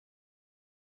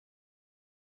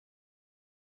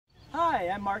Hi,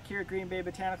 I'm Mark here at Green Bay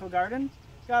Botanical Garden.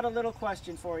 Got a little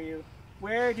question for you.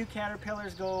 Where do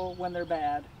caterpillars go when they're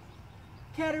bad?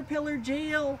 Caterpillar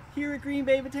jail here at Green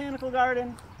Bay Botanical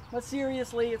Garden. But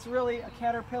seriously, it's really a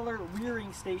caterpillar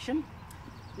rearing station.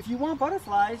 If you want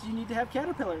butterflies, you need to have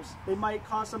caterpillars. They might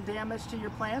cause some damage to your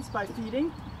plants by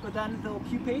feeding, but then they'll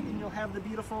pupate and you'll have the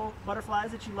beautiful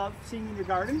butterflies that you love seeing in your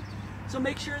garden. So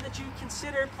make sure that you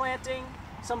consider planting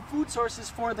some food sources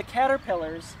for the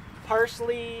caterpillars.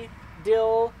 Parsley,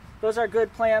 dill, those are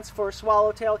good plants for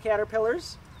swallowtail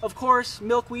caterpillars. Of course,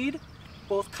 milkweed,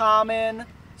 both common,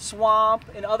 swamp,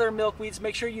 and other milkweeds.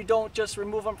 Make sure you don't just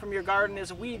remove them from your garden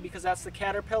as a weed, because that's the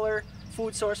caterpillar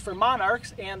food source for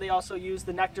monarchs, and they also use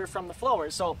the nectar from the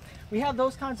flowers. So we have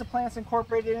those kinds of plants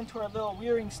incorporated into our little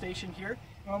rearing station here.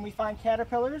 And when we find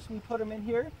caterpillars, we put them in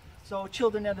here so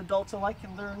children and adults alike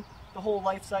can learn the whole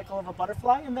life cycle of a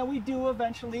butterfly, and then we do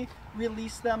eventually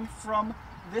release them from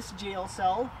this jail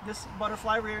cell, this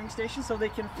butterfly rearing station, so they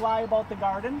can fly about the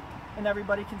garden and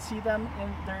everybody can see them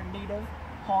in their native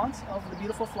haunts of the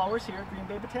beautiful flowers here at Green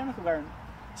Bay Botanical Garden.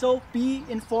 So be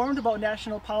informed about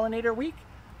National Pollinator Week.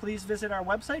 Please visit our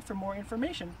website for more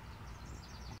information.